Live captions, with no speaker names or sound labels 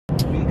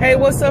Hey,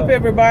 what's up,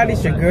 everybody?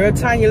 It's your girl,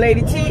 Tonya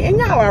Lady T, and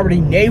y'all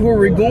already know where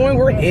we're going.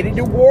 We're headed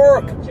to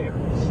work.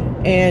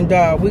 And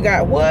we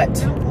got, what?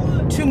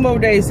 2 more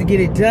days to get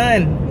it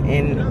done.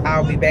 And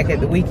I'll be back at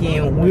the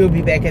weekend. We'll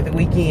be back at the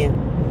weekend.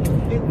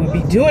 We'll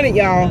be doing it,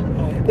 y'all.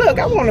 Look,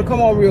 I want to come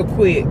on real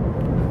quick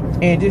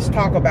and just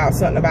talk about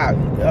something about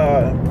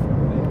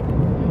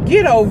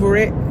get over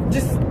it.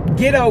 Just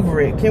get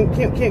over it.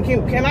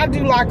 Can I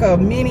do like a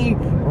mini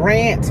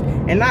rant?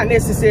 And not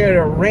necessarily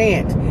a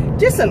rant,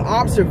 just an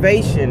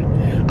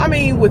observation. I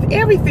mean, with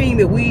everything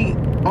that we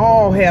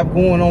all have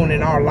going on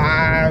in our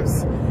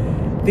lives,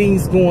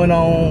 things going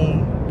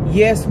on,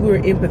 yes, we're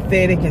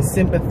empathetic and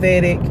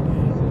sympathetic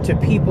to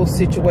people's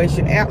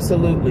situation,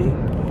 absolutely.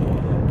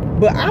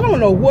 But I don't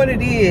know what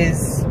it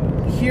is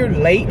here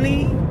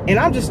lately, and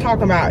I'm just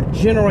talking about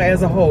general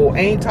as a whole. I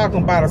ain't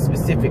talking about a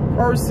specific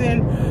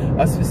person,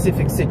 a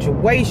specific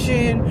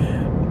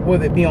situation,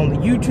 whether it be on the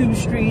YouTube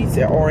streets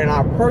or in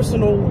our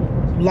personal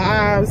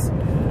lives.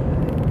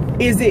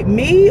 Is it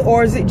me,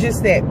 or is it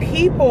just that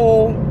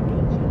people,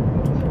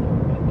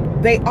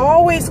 they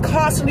always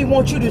constantly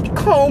want you to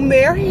comb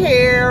their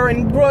hair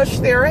and brush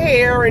their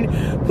hair and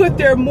put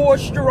their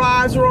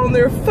moisturizer on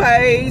their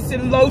face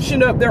and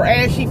lotion up their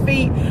ashy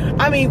feet?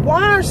 I mean,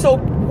 why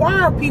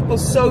are people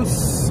so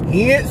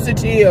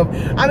sensitive?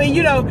 I mean,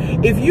 you know,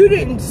 if you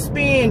didn't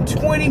spend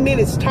 20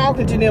 minutes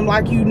talking to them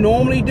like you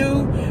normally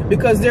do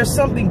because there's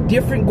something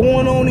different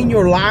going on in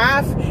your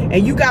life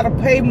and you got to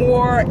pay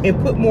more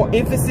and put more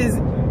emphasis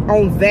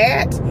on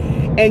that,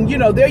 and you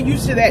know, they're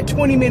used to that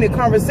 20-minute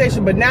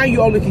conversation, but now you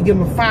only can give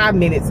them 5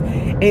 minutes,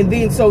 and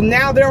then so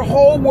now their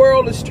whole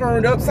world is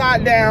turned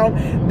upside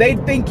down. They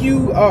think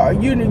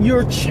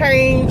you're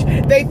changed.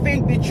 They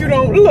think that you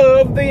don't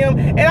love them.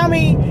 And I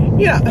mean,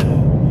 you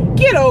know,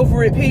 get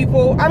over it,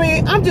 people. I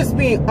mean, I'm just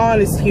being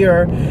honest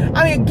here.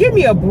 I mean, give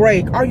me a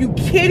break. Are you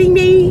kidding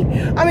me?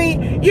 I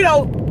mean, you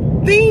know,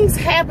 things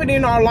happen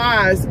in our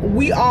lives.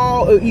 We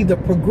all are either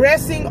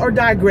progressing or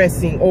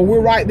digressing, or we're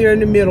right there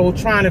in the middle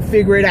trying to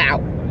figure it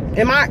out.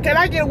 Can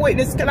I get a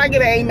witness? Can I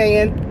get an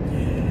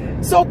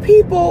amen? So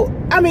people,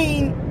 I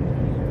mean,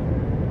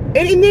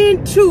 and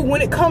then too,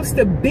 when it comes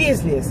to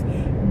business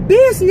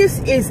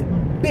is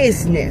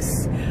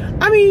business.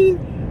 I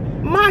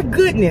mean, my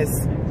goodness.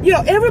 You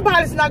know,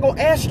 everybody's not going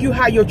to ask you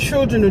how your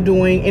children are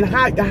doing and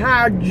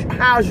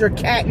how's your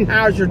cat and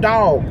how's your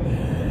dog.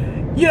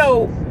 You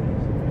know,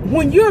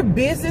 when you're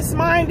business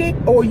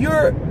minded or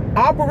you're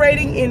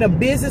operating in a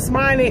business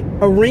minded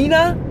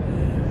arena,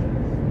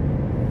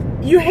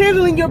 you're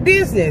handling your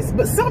business.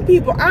 But some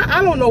people,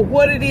 I don't know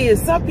what it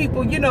is. Some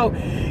people, you know,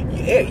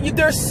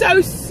 they're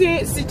so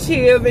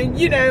sensitive, and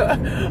you know,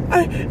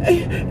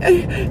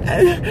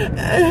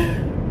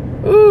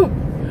 ooh,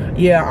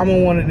 yeah, I'm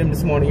on one of them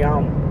this morning,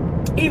 y'all.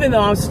 Even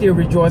though I'm still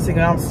rejoicing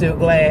and I'm still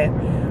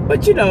glad,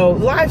 but you know,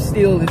 life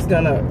still is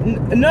gonna,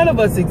 none of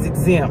us is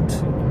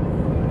exempt.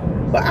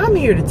 But I'm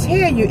here to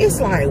tell you, it's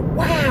like,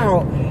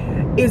 wow,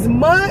 as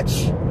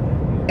much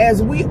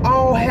as we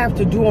all have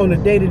to do on a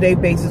day-to-day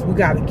basis, we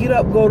got to get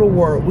up, go to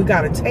work. We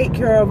got to take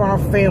care of our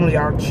family,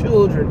 our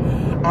children,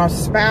 our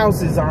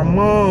spouses, our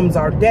moms,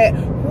 our dad.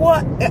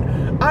 What?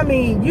 I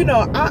mean, you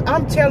know,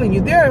 I'm telling you,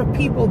 there are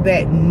people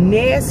that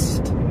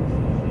nest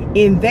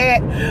in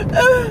that,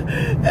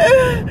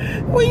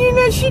 well, you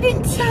know, she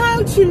didn't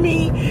talk to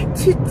me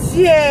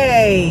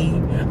today.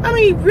 I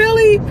mean,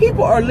 really,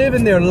 people are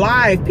living their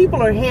life.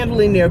 People are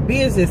handling their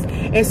business.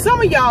 And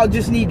some of y'all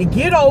just need to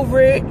get over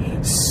it,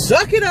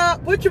 suck it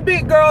up, put your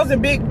big girls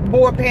and big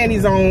boy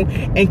panties on,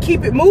 and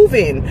keep it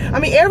moving. I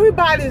mean,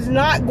 everybody's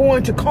not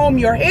going to comb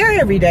your hair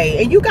every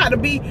day. And you got to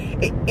be,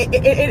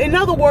 in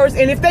other words,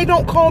 and if they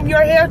don't comb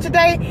your hair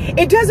today,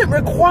 it doesn't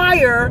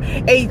require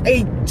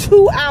a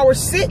 2-hour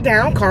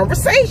sit-down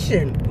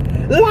conversation.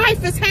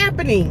 Life is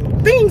happening.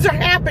 Things are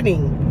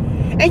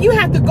happening. And you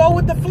have to go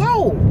with the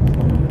flow.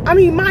 I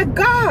mean, my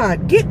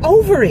God, get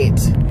over it.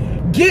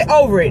 Get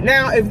over it.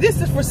 Now, if this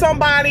is for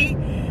somebody,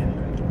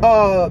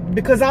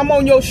 because I'm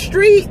on your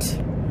street,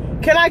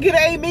 can I get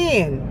an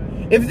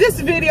amen? If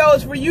this video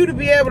is for you to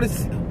be able to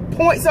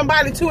point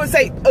somebody to and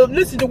say,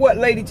 listen to what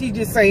Lady T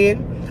just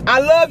saying. I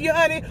love you,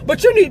 honey,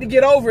 but you need to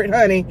get over it,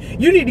 honey.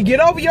 You need to get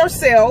over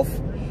yourself.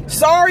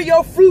 Sorry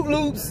your Fruit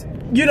Loops,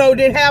 you know,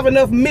 didn't have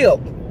enough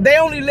milk. They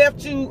only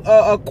left you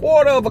a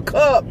quarter of a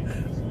cup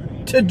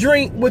to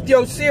drink with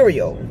your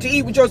cereal, to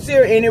eat with your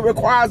cereal, and it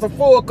requires a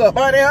full cup.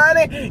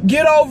 Honey,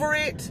 get over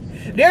it.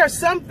 There are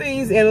some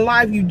things in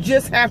life you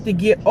just have to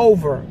get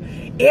over.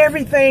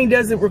 Everything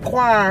doesn't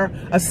require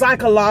a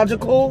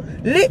psychological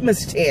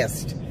litmus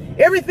test.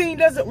 Everything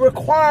doesn't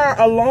require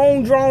a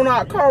long,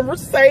 drawn-out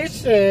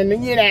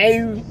conversation, you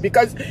know,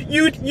 because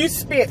you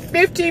spent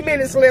 15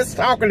 minutes less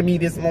talking to me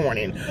this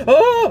morning.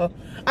 Oh,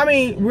 I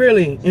mean,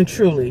 really and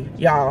truly,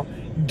 y'all,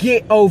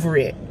 get over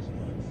it.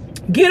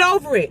 Get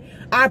over it.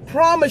 I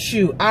promise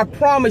you,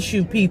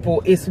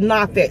 people, it's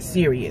not that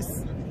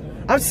serious.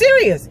 I'm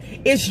serious.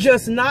 It's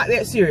just not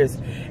that serious.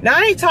 Now,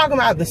 I ain't talking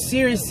about the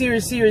serious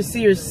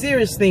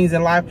things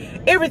in life.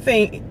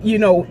 Everything, you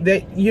know,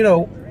 that, you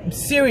know,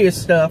 serious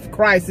stuff,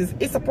 crisis,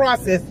 it's a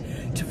process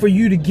for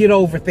you to get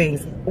over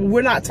things.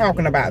 We're not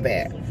talking about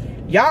that.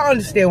 Y'all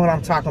understand what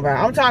I'm talking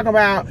about. I'm talking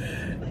about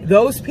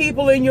those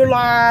people in your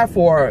life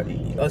or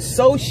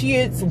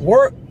associates,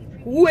 work,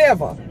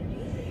 whoever.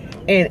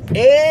 And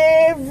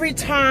every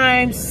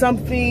time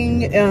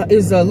something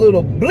is a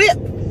little blip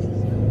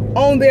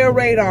on their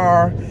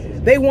radar,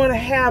 they want to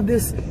have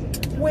this,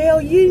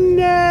 well, you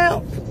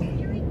know,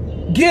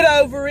 get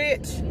over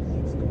it.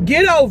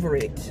 Get over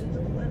it.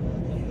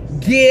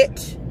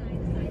 Get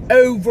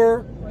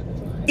over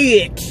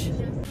it.